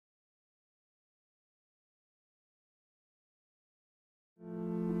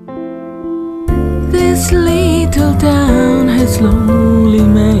This little town has slowly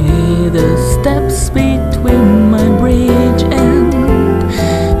made the steps between my bridge and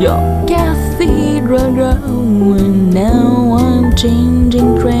your cathedral growing. Now I'm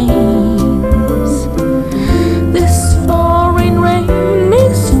changing trains. This foreign rain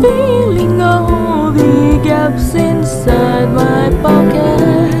is filling all the gaps inside my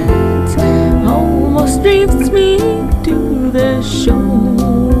pockets, almost drifts me to the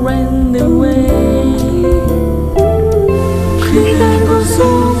shore and away. Ergo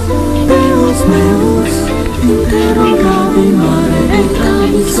deus, meus, Interrogavi, mare,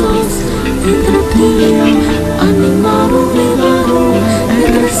 abyssos, reptilia, animarum, vivarum,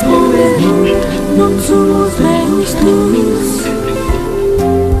 responderunt, sumus, meus, tuus.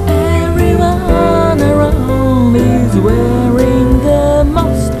 Everyone around is wearing the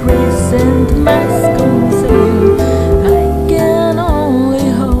most recent mask on sale. I can only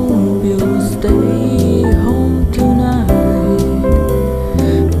hope you stay home tonight.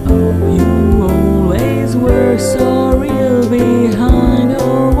 Oh, you always were so real behind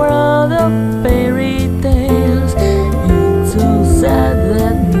your world of fairy tales. It's so sad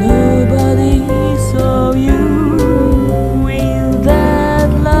that nobody saw you with that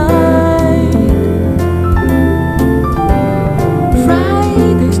light.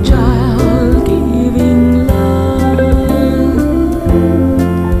 Friday's child giving love,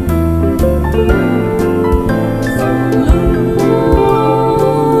 so lonely.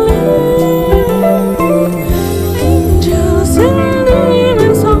 Angels and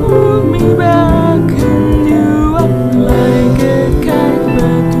demons hold me back, and you up like a kite,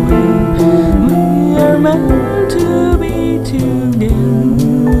 but we are meant to be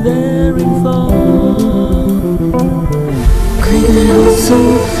together in fall. Quid,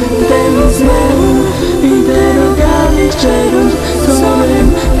 deus, meum, Interrogavi, solem,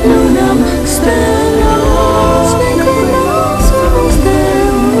 lunam, stellas, neque, sumus,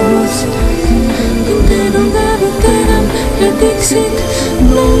 deus. Interrogavi, Takeshi,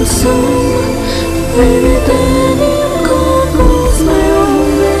 masa,